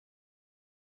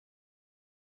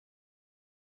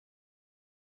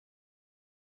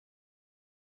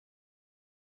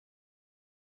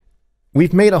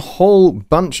we've made a whole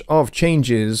bunch of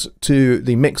changes to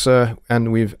the mixer,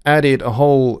 and we've added a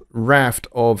whole raft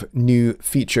of new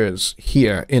features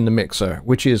here in the mixer,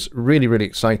 which is really, really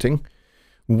exciting.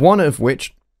 One of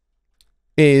which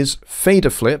is fader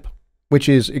flip, which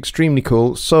is extremely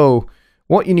cool. So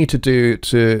what you need to do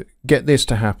to get this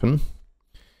to happen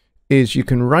is you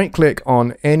can right click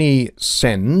on any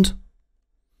send.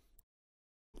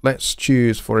 Let's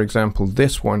choose, for example,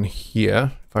 this one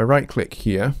here. If I right click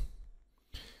here,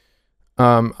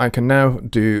 I can now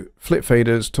do flip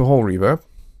faders to whole reverb.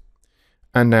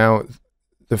 And now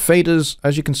the faders,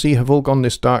 as you can see, have all gone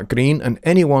this dark green, and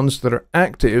any ones that are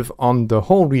active on the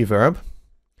whole reverb,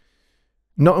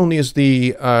 not only is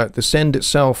the send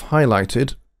itself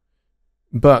highlighted,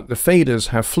 but the faders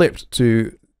have flipped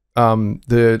to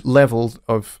the level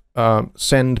of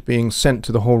send being sent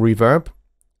to the whole reverb,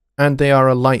 and they are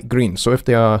a light green. So if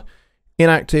they are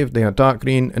inactive, they are dark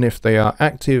green, and if they are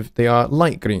active, they are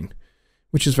light green,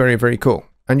 which is very, very cool.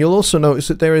 And you'll also notice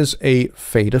that there is a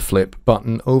fader flip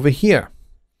button over here.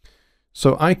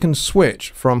 So I can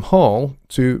switch from hall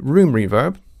to room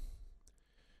reverb,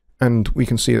 and we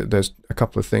can see that there's a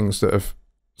couple of things that have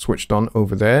switched on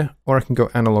over there, or I can go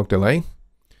analog delay,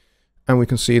 and we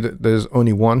can see that there's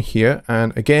only one here,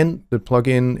 and again the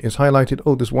plugin is highlighted.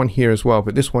 Oh, there's one here as well,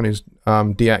 but this one is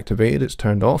deactivated, it's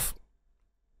turned off.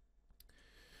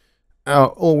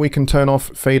 Or we can turn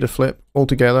off fader flip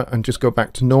altogether and just go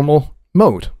back to normal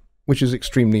mode, which is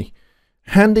extremely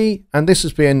handy, and this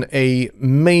has been a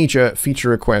major feature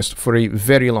request for a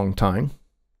very long time.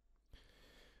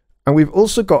 And we've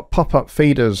also got pop-up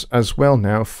faders as well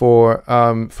now for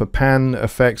pan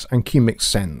effects and key mix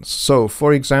sends. So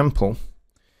for example,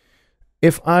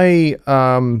 if I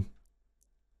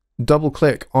double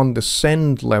click on the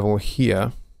send level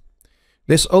here,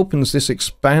 this opens this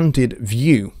expanded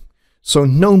view. So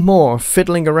no more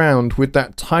fiddling around with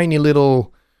that tiny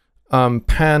little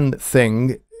pan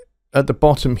thing at the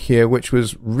bottom here, which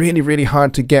was really, really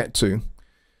hard to get to.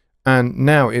 And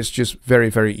now it's just very,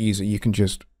 very easy. You can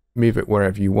just move it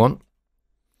wherever you want.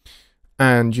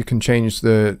 And you can change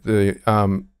the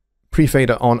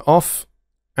pre-fader on off.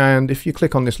 And if you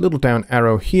click on this little down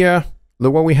arrow here,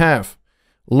 look what we have.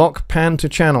 Lock pan to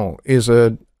channel is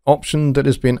an option that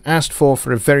has been asked for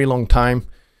a very long time.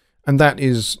 And that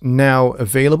is now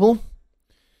available,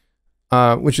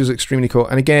 which is extremely cool.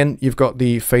 And again, you've got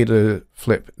the fader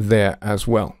flip there as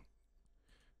well.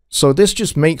 So this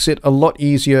just makes it a lot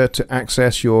easier to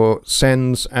access your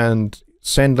sends and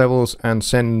send levels and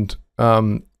send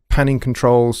panning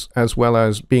controls, as well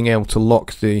as being able to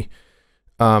lock the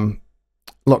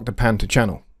pan to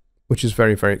channel, which is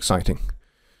very, very exciting.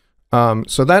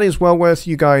 So that is well worth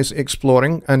you guys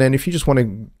exploring. And then if you just want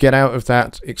to get out of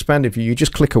that expanded view, you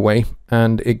just click away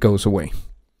and it goes away.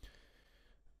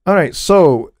 All right,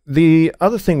 so the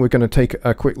other thing we're going to take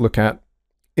a quick look at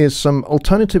is some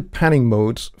alternative panning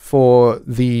modes for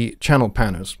the channel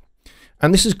panners.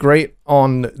 And this is great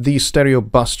on the stereo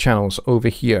bus channels over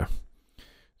here.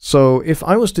 So if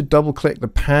I was to double click the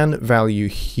pan value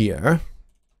here,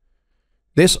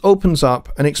 this opens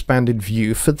up an expanded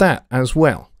view for that as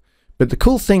well. But the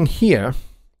cool thing here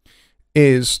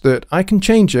is that I can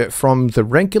change it from the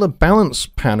regular balance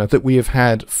panner that we have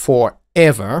had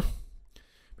forever.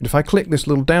 But if I click this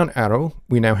little down arrow,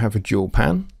 we now have a dual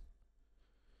pan.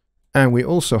 And we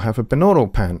also have a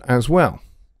binaural pan as well,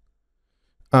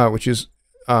 which is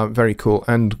very cool.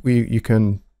 And you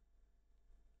can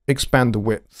expand the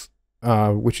width,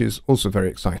 which is also very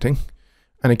exciting.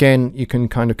 And again, you can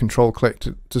kind of control click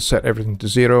to set everything to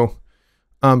 0.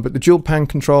 But the dual pan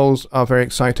controls are very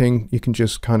exciting. You can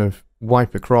just kind of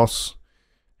wipe across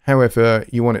however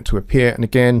you want it to appear. And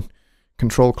again,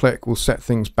 control click will set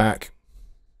things back.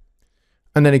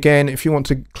 And then again, if you want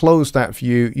to close that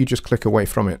view, you just click away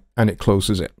from it and it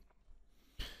closes it.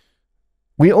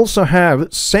 We also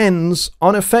have sends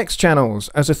on effects channels,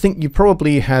 as I think you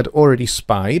probably had already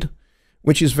spied,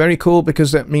 which is very cool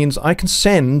because that means I can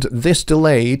send this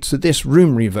delay to this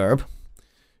room reverb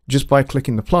just by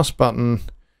clicking the plus button,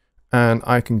 and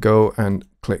I can go and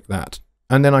click that.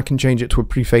 And then I can change it to a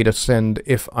pre-fader send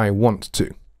if I want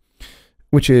to,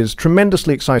 which is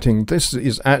tremendously exciting. This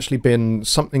has actually been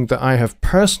something that I have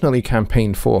personally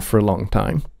campaigned for a long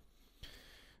time.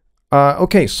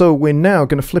 Okay, so we're now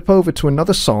going to flip over to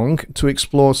another song to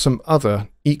explore some other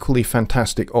equally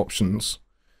fantastic options.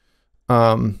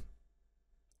 And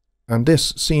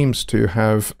this seems to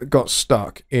have got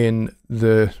stuck in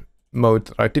the mode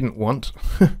that I didn't want.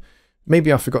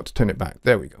 Maybe I forgot to turn it back.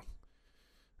 There we go.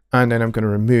 And then I'm going to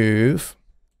remove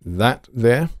that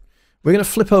there. We're going to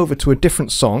flip over to a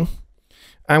different song,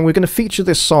 and we're going to feature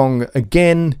this song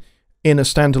again in a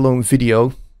standalone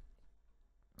video,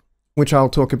 which I'll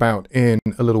talk about in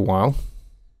a little while.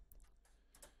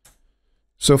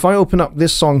 So if I open up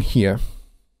this song here,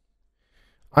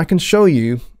 I can show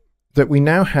you that we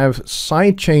now have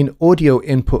sidechain audio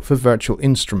input for virtual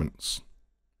instruments.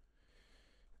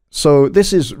 So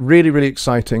this is really, really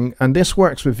exciting, and this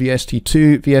works with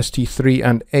VST2, VST3,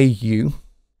 and AU.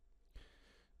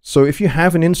 So if you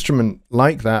have an instrument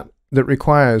like that that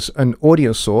requires an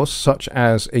audio source, such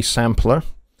as a sampler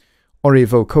or a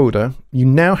vocoder, you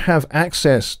now have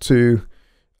access to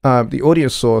the audio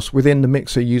source within the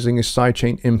mixer using a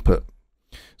sidechain input.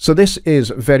 So this is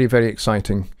very, very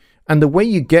exciting. And the way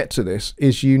you get to this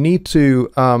is you need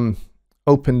to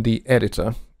open the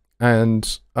editor,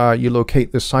 and you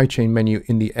locate the sidechain menu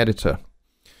in the editor.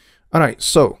 All right,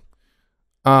 so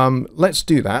let's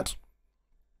do that.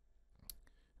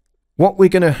 What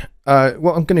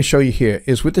I'm gonna show you here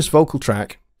is with this vocal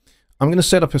track, I'm gonna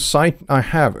set up I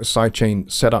have a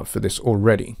sidechain set up for this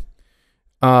already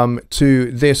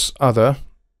to this other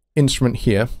instrument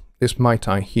here, this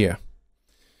Mai-Tai here.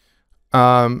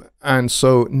 And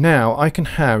so now I can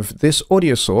have this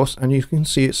audio source, and you can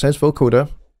see it says vocoder.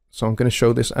 So I'm going to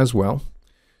show this as well.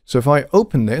 So if I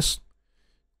open this,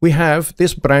 we have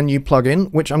this brand new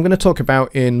plugin, which I'm going to talk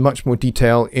about in much more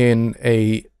detail in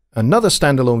another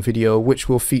standalone video, which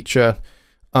will feature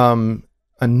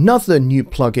another new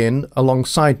plugin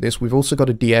alongside this. We've also got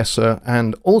a de-esser,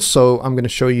 and also I'm going to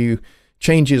show you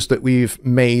changes that we've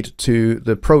made to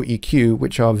the Pro EQ,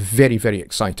 which are very, very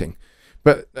exciting.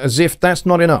 But as if that's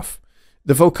not enough,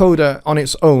 the vocoder on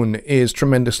its own is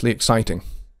tremendously exciting.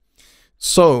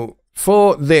 So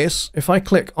for this, if I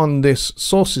click on this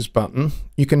sources button,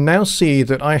 you can now see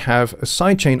that I have a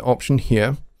sidechain option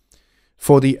here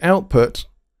for the output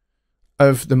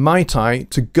of the Mai-Tai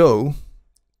to go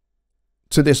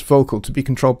to this vocal, to be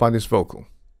controlled by this vocal.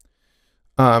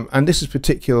 And this is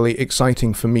particularly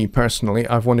exciting for me personally.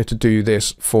 I've wanted to do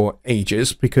this for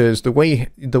ages because the way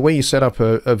you set up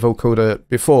a vocoder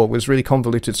before was really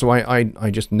convoluted, so I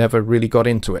just never really got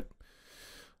into it.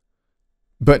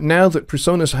 But now that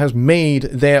PreSonus has made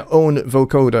their own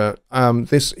vocoder,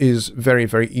 this is very,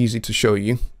 very easy to show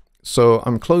you. So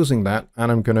I'm closing that,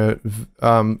 and I'm going to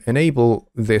enable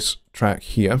this track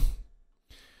here.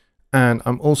 And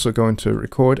I'm also going to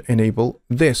enable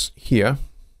this here.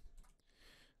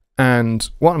 And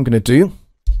what I'm going to do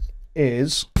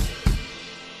is...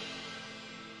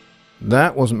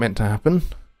 That wasn't meant to happen.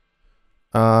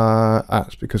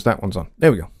 It's because that one's on.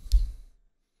 There we go.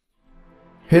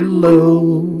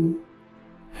 Hello,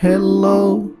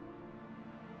 hello,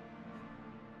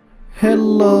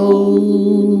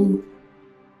 hello,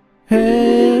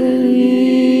 hey,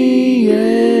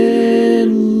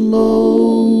 hello.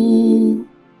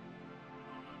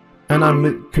 And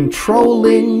I'm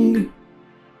controlling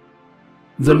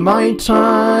the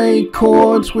Mai-Tai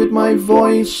chords with my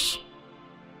voice.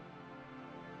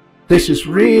 This is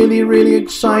really, really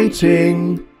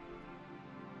exciting.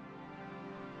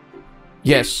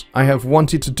 Yes, I have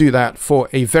wanted to do that for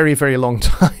a very, very long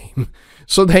time.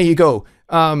 So there you go.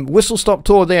 Whistle stop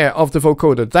tour there of the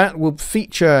vocoder. That will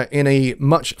feature in a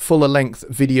much fuller length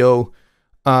video,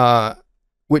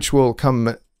 which will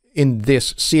come in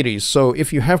this series. So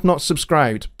if you have not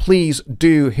subscribed, please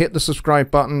do hit the subscribe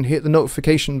button, hit the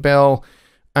notification bell,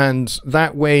 and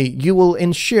that way you will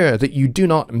ensure that you do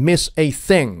not miss a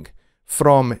thing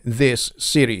from this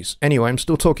series. Anyway, I'm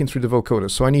still talking through the vocoder,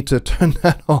 so I need to turn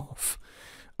that off.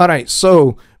 Alright,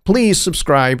 so please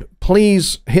subscribe,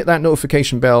 please hit that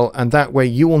notification bell, and that way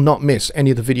you will not miss any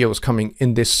of the videos coming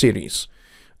in this series.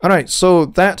 Alright, so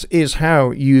that is how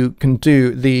you can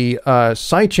do the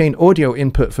sidechain audio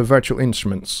input for virtual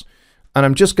instruments. And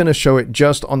I'm just going to show it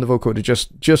just on the vocoder,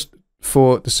 just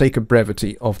for the sake of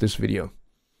brevity of this video.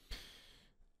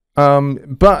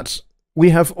 But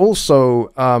we have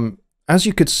also, as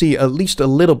you could see at least a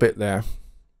little bit there,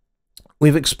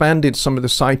 we've expanded some of the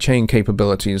sidechain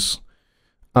capabilities.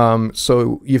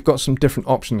 So you've got some different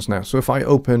options now. So if I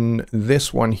open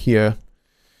this one here,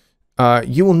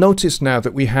 you will notice now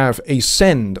that we have a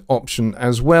send option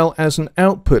as well as an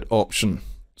output option.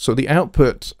 So the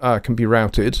output can be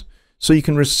routed. So you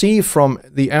can receive from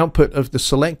the output of the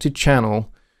selected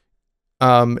channel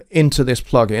into this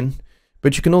plugin,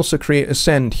 but you can also create a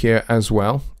send here as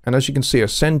well. And as you can see, a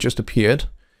send just appeared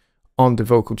on the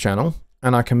vocal channel.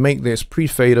 And I can make this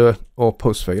pre-fader or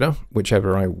post-fader,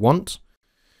 whichever I want.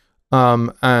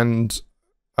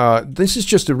 This is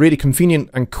just a really convenient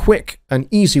and quick and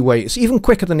easy way. It's even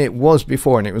quicker than it was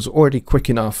before, and it was already quick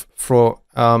enough for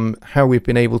how we've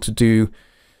been able to do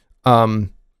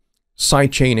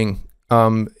side chaining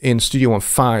in Studio One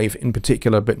 5 in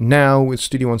particular, but now with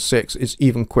Studio One 6 it's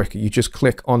even quicker. You just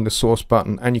click on the source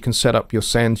button and you can set up your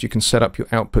sends, you can set up your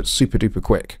outputs super duper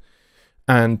quick,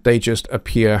 and they just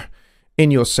appear in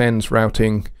your sends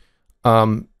routing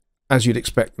as you'd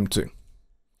expect them to.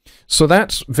 So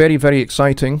that's very, very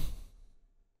exciting.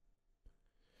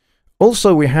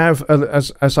 Also, we have,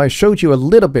 as I showed you a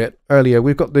little bit earlier,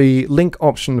 we've got the link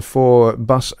option for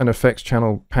bus and effects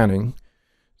channel panning.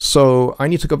 So I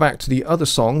need to go back to the other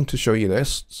song to show you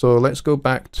this. So let's go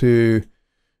back to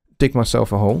Dig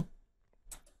Myself a Hole.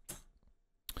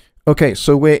 Okay,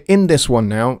 so we're in this one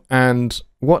now, and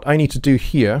what I need to do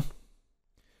here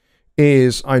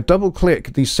is I double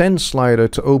click the send slider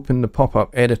to open the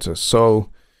pop-up editor. So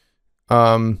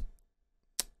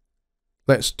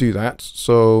let's do that.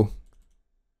 So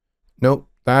nope,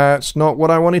 that's not what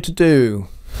I wanted to do.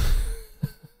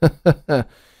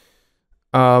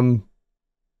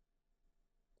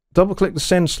 Double click the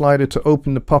send slider to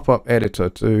open the pop-up editor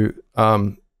to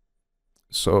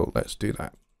so let's do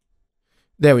that.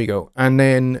 There we go. And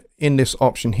then in this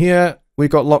option here, we've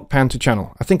got lock pan to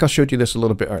channel. I think I showed you this a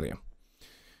little bit earlier.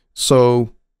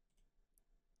 So,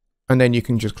 and then you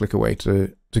can just click away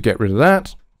to get rid of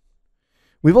that.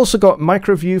 We've also got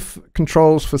micro view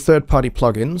controls for third-party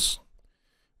plugins,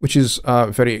 which is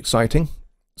very exciting.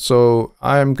 So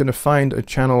I'm going to find a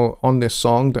channel on this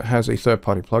song that has a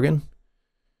third-party plugin,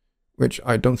 which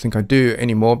I don't think I do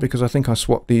anymore because I think I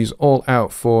swapped these all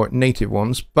out for native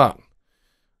ones. But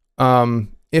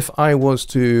if I was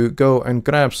to go and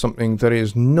grab something that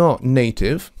is not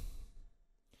native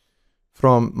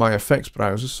from my effects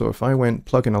browser, so if I went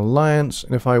Plugin Alliance,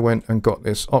 and if I went and got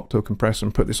this Opto compressor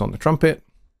and put this on the trumpet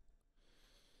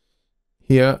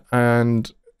here,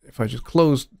 and if I just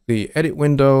close the edit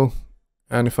window,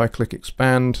 and if I click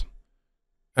expand,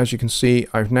 as you can see,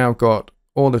 I've now got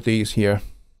all of these here.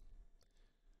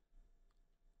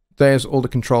 There's all the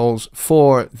controls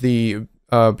for the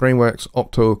Brainworks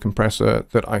Opto compressor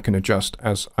that I can adjust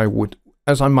as I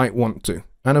might want to.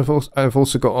 And I've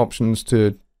also got options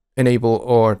to enable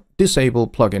or disable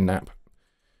plugin nap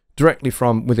directly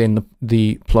from within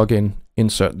the plugin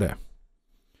insert there.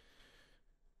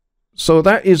 So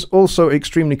that is also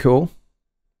extremely cool.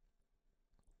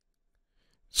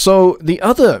 So the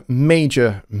other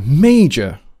major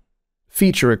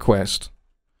feature request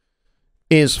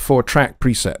is for track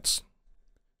presets.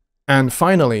 And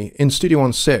finally, in Studio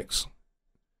One 6,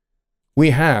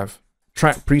 we have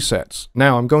track presets.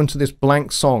 Now I'm going to this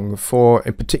blank song for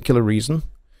a particular reason.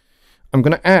 I'm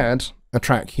going to add a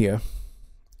track here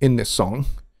in this song.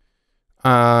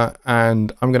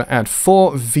 And I'm going to add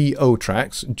 4 VO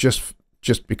tracks just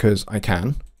because I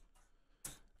can.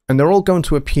 And they're all going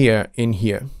to appear in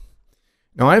here.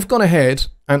 Now I've gone ahead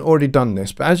and already done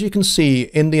this, but as you can see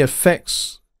in the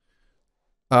effects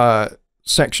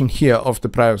section here of the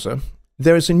browser,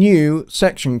 there is a new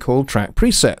section called Track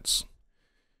Presets,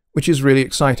 which is really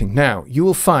exciting. Now, you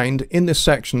will find in this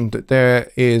section that there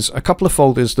is a couple of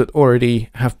folders that already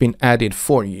have been added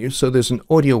for you. So there's an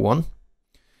audio one,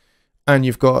 and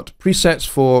you've got presets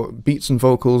for beats and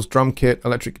vocals, drum kit,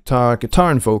 electric guitar,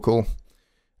 guitar and vocal.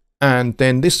 And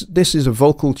then this is a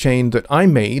vocal chain that I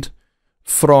made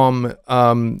from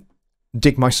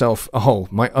Dig Myself a Hole,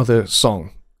 my other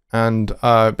song. And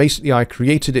basically I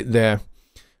created it there.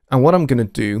 And what I'm going to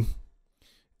do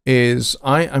is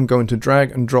I am going to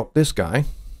drag and drop this guy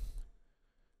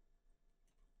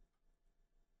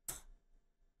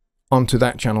onto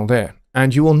that channel there.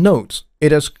 And you will note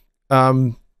it has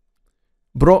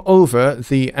brought over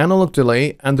the analog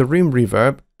delay and the room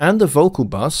reverb and the vocal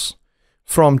bus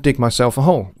from Dig Myself a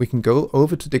Hole. We can go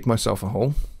over to Dig Myself a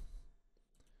Hole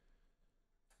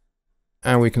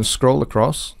and we can scroll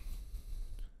across.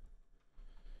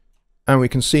 And we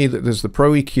can see that there's the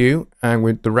Pro EQ and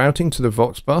with the routing to the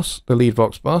Vox bus, the lead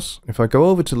Vox bus. If I go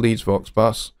over to leads Vox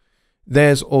bus,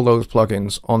 there's all those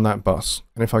plugins on that bus.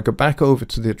 And if I go back over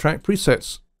to the track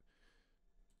presets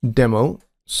demo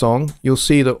song, you'll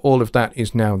see that all of that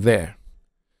is now there.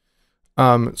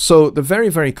 So the very,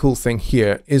 very cool thing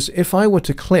here is if I were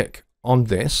to click on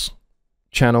this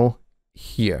channel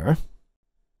here,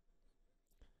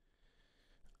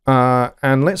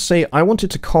 and let's say I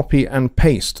wanted to copy and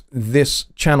paste this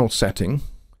channel setting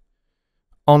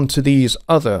onto these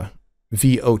other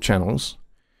VO channels,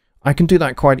 I can do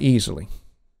that quite easily.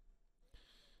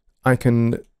 I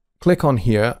can click on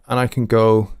here and I can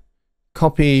go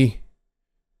copy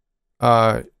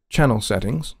channel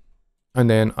settings, and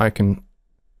then I can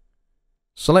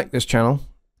select this channel,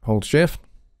 hold shift,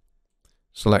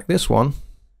 select this one,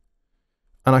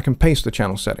 and I can paste the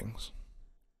channel settings.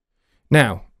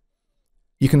 Now,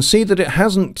 you can see that it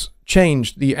hasn't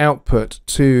changed the output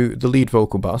to the lead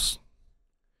vocal bus,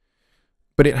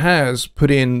 but it has put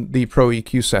in the Pro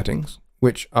EQ settings,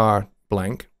 which are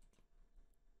blank,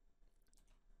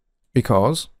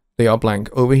 because they are blank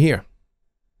over here.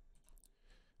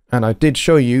 And I did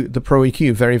show you the Pro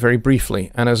EQ very, very briefly.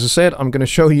 And as I said, I'm going to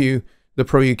show you the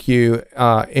Pro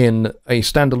EQ in a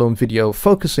standalone video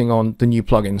focusing on the new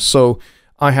plugins. So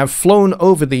I have flown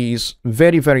over these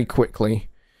very, very quickly.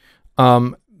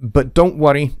 But don't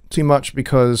worry too much,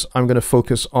 because I'm going to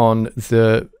focus on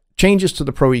the changes to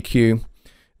the Pro EQ,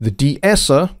 the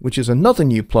de-esser, which is another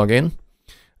new plugin,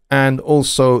 and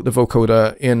also the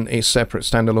vocoder in a separate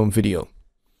standalone video.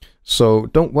 So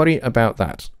don't worry about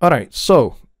that. All right,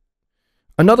 so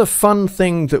another fun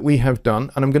thing that we have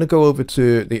done, and I'm going to go over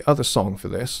to the other song for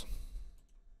this,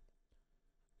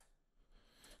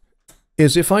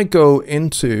 is if I go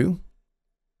into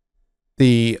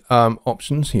the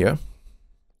options here,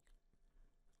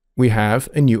 we have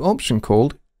a new option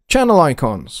called channel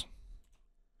icons.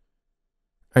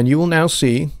 And you will now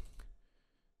see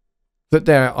that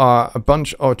there are a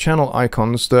bunch of channel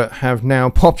icons that have now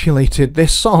populated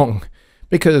this song.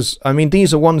 Because, I mean,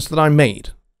 these are ones that I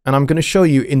made. And I'm going to show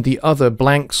you in the other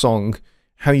blank song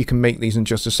how you can make these in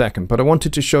just a second. But I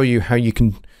wanted to show you how you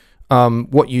can,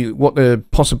 what the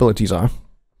possibilities are.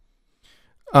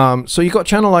 So you've got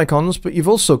channel icons, but you've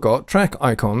also got track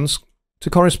icons to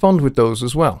correspond with those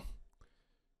as well.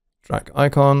 Track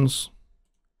icons,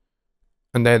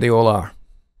 and there they all are,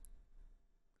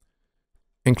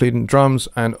 including drums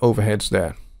and overheads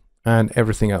there, and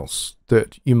everything else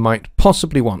that you might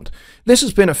possibly want. This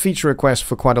has been a feature request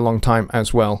for quite a long time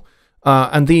as well,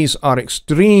 and these are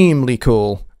extremely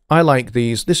cool. I like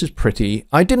these. This is pretty.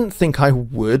 I didn't think I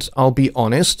would, I'll be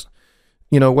honest.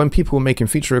 You know, when people were making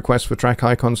feature requests for track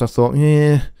icons, I thought,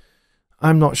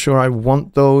 I'm not sure I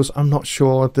want those. I'm not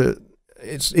sure that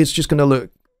it's just going to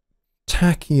look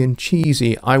tacky and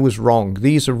cheesy. I was wrong.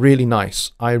 These are really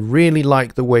nice. I really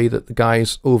like the way that the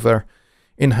guys over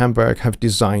in Hamburg have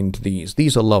designed these.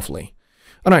 These are lovely.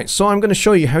 All right, so I'm going to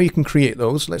show you how you can create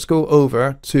those. Let's go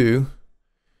over to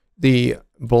the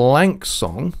blank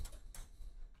song,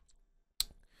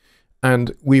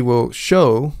 and we will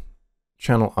show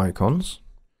channel icons.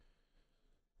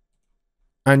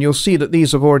 And you'll see that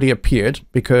these have already appeared,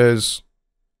 because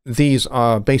these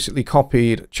are basically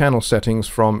copied channel settings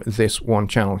from this one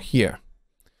channel here.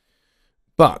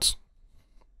 But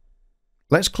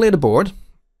let's clear the board.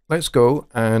 Let's go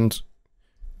and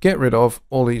get rid of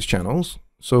all these channels.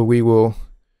 So we will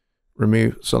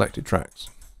remove selected tracks.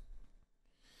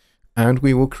 And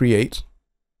we will create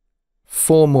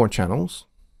 4 more channels.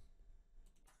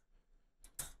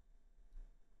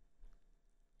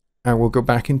 And we'll go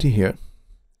back into here.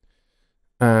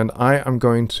 And I am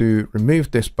going to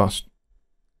remove this bus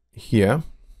here.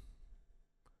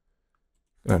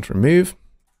 I'm going to remove,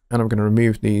 and I'm going to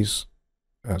remove these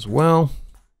as well.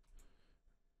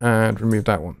 And remove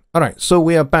that one. All right, so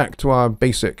we are back to our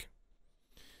basic.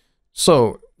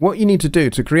 So what you need to do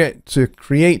to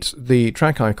create the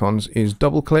track icons is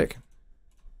double click,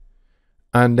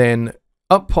 and then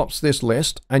up pops this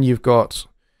list, and you've got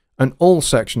an all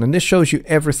section, and this shows you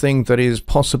everything that is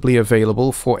possibly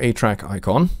available for a track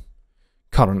icon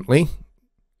currently.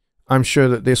 I'm sure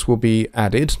that this will be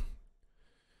added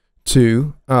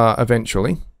to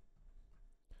eventually.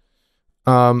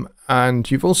 And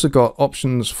you've also got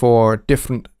options for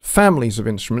different families of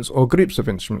instruments or groups of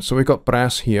instruments. So we've got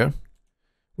brass here,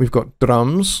 we've got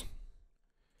drums,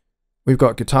 we've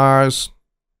got guitars,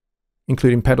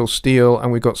 including pedal steel,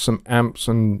 and we've got some amps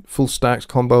and full stacks,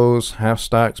 combos, half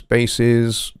stacks,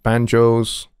 basses,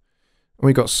 banjos. And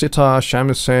we've got sitar,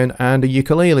 shamisen, and a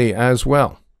ukulele as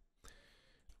well.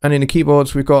 And in the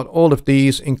keyboards, we've got all of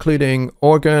these, including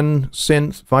organ,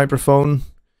 synth, vibraphone,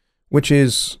 which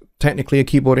is technically a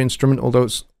keyboard instrument, although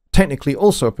it's technically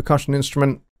also a percussion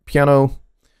instrument, piano.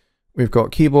 We've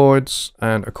got keyboards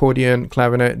and accordion,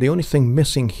 clarinet. The only thing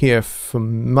missing here,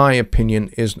 from my opinion,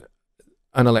 is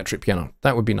an electric piano.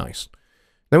 That would be nice.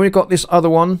 Then we've got this other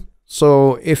one.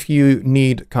 So if you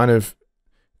need kind of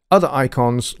other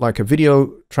icons like a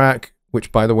video track,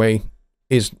 which by the way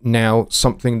is now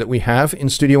something that we have in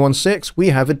Studio 1.6, we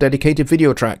have a dedicated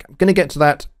video track. I'm going to get to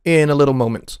that in a little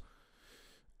moment.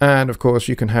 And of course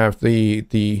you can have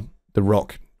the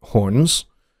rock horns,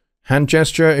 hand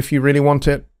gesture if you really want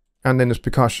it, and then there's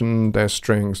percussion, there's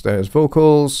strings, there's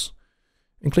vocals,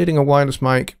 including a wireless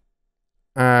mic,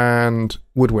 and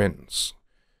woodwinds,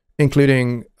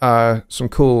 including some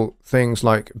cool things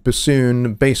like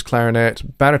bassoon, bass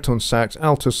clarinet, baritone sax,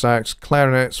 alto sax,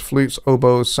 clarinets, flutes,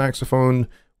 oboes, saxophone,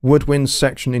 woodwind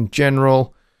section in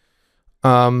general.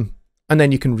 And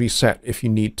then you can reset if you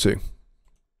need to.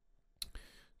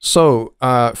 So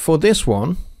for this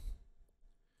one,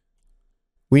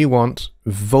 we want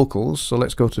vocals. So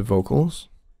let's go to vocals.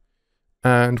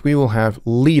 And we will have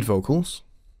lead vocals.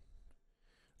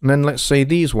 And then let's say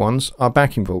these ones are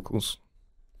backing vocals.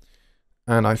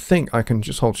 And I think I can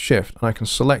just hold shift and I can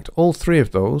select all three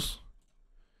of those.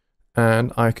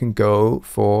 And I can go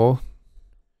for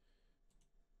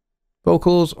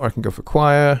vocals, or I can go for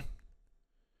choir,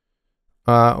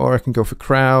 or I can go for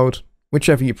crowd,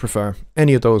 whichever you prefer.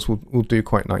 Any of those will do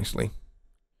quite nicely.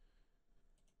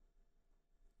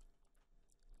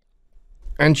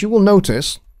 And you will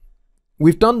notice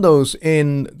we've done those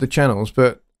in the channels,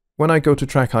 but when I go to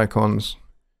track icons,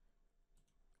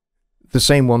 the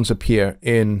same ones appear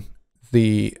in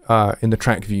the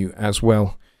track view as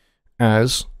well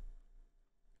as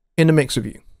in the mixer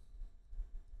view,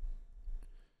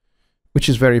 which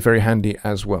is very, very handy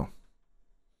as well.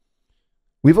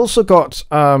 We've also got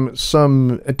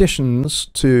some additions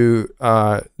to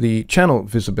the channel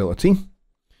visibility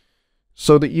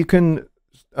so that you can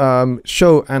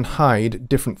show and hide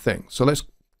different things. So let's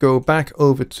go back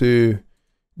over to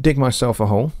dig myself a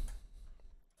hole,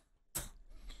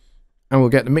 and we'll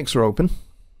get the mixer open.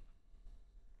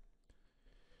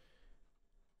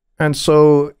 And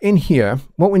so in here,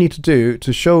 what we need to do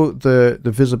to show the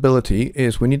visibility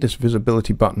is we need this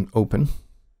visibility button open.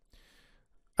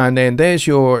 And then there's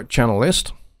your channel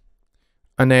list.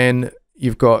 And then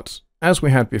you've got, as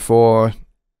we had before,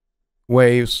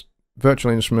 waves,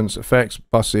 virtual instruments, effects,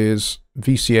 buses,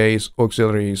 VCAs,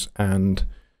 auxiliaries, and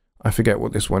I forget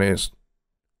what this one is.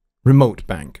 Remote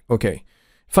bank. Okay.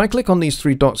 If I click on these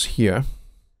three dots here,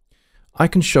 I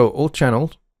can show all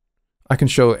channels. I can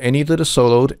show any that are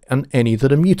soloed and any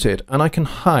that are muted, and I can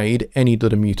hide any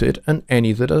that are muted and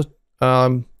any that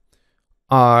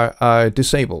are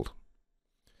disabled.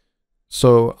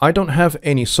 So I don't have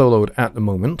any soloed at the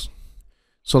moment.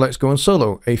 So let's go and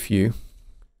solo a few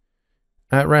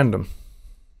at random.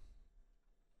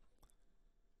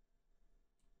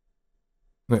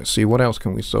 Let's see, what else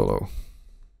can we solo?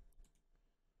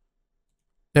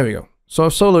 There we go. So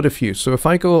I've soloed a few. So if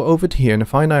I go over to here and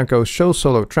if I now go show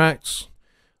solo tracks,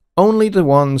 only the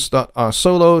ones that are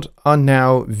soloed are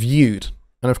now viewed.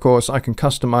 And of course I can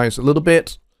customize a little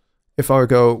bit. If I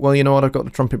go, well, you know what, I've got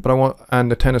the trumpet, but I want,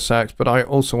 and the tenor sax, but I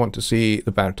also want to see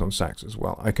the baritone sax as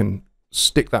well. I can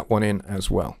stick that one in as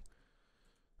well.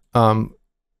 Albeit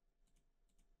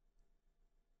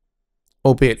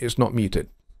it's not muted.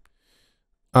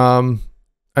 And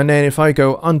then if I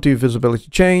go undo visibility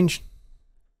change,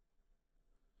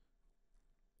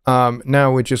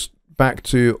 now we're just back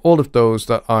to all of those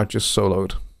that are just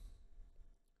soloed.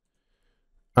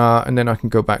 And then I can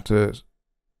go back to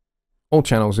all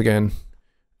channels again,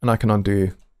 and I can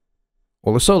undo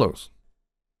all the solos.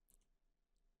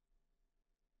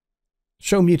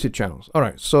 Show muted channels. All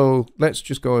right, so let's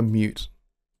just go and mute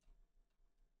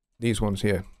these ones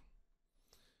here.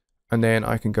 And then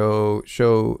I can go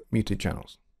show muted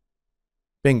channels.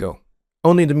 Bingo.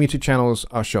 Only the muted channels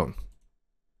are shown.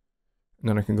 And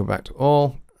then I can go back to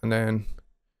all, and then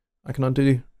I can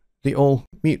undo the all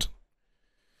mute.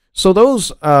 So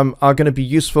those are going to be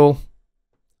useful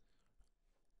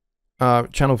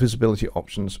channel visibility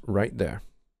options right there.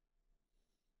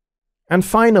 And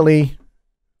finally,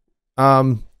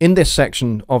 in this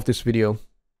section of this video,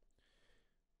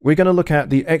 we're going to look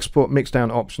at the export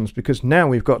mixdown options, because now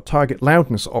we've got target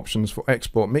loudness options for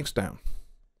export mixdown.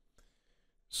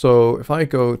 So if I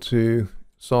go to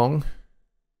song,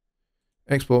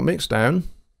 export mixdown,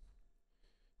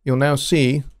 you'll now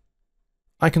see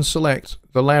I can select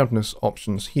the loudness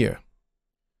options here.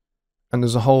 And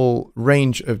there's a whole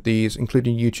range of these,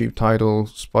 including YouTube, Tidal,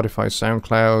 Spotify,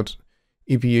 SoundCloud,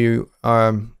 EBU,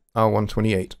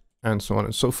 R128, and so on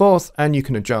and so forth. And you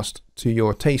can adjust to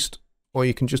your taste, or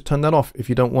you can just turn that off if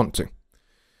you don't want to.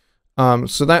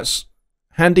 So that's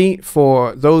handy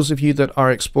for those of you that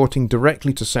are exporting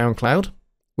directly to SoundCloud,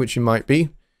 which you might be.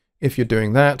 If you're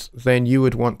doing that, then you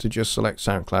would want to just select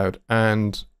SoundCloud,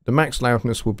 and the max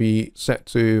loudness will be set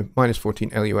to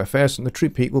 -14 LUFS, and the true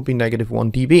peak will be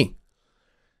 -1 dB.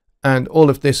 And all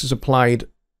of this is applied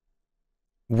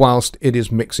whilst it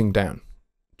is mixing down,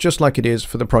 just like it is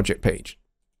for the project page.